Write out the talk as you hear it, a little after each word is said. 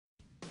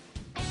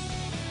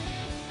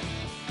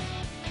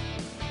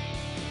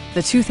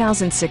the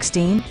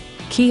 2016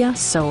 Kia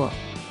Soul.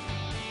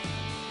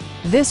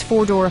 This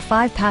four-door,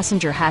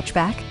 five-passenger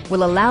hatchback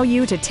will allow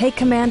you to take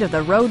command of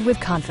the road with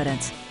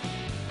confidence.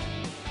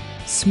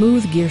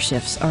 Smooth gear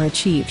shifts are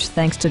achieved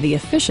thanks to the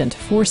efficient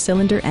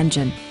four-cylinder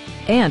engine.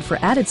 And for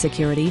added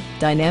security,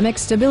 dynamic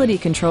stability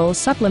control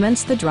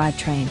supplements the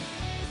drivetrain.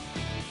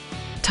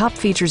 Top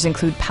features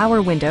include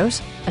power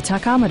windows, a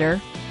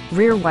tachometer,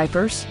 rear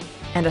wipers,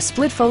 and a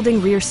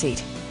split-folding rear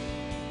seat.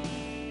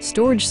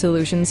 Storage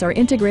solutions are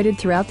integrated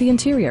throughout the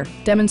interior,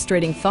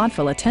 demonstrating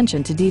thoughtful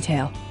attention to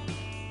detail.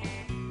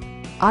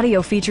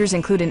 Audio features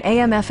include an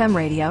AM/FM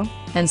radio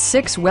and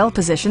 6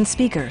 well-positioned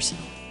speakers.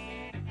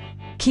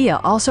 Kia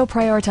also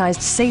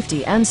prioritized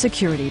safety and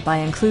security by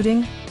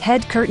including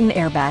head curtain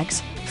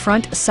airbags,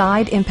 front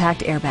side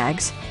impact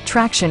airbags,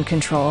 traction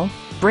control,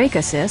 brake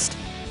assist,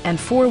 and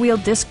four-wheel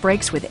disc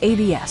brakes with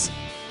ABS.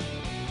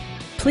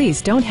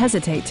 Please don't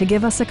hesitate to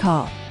give us a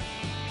call.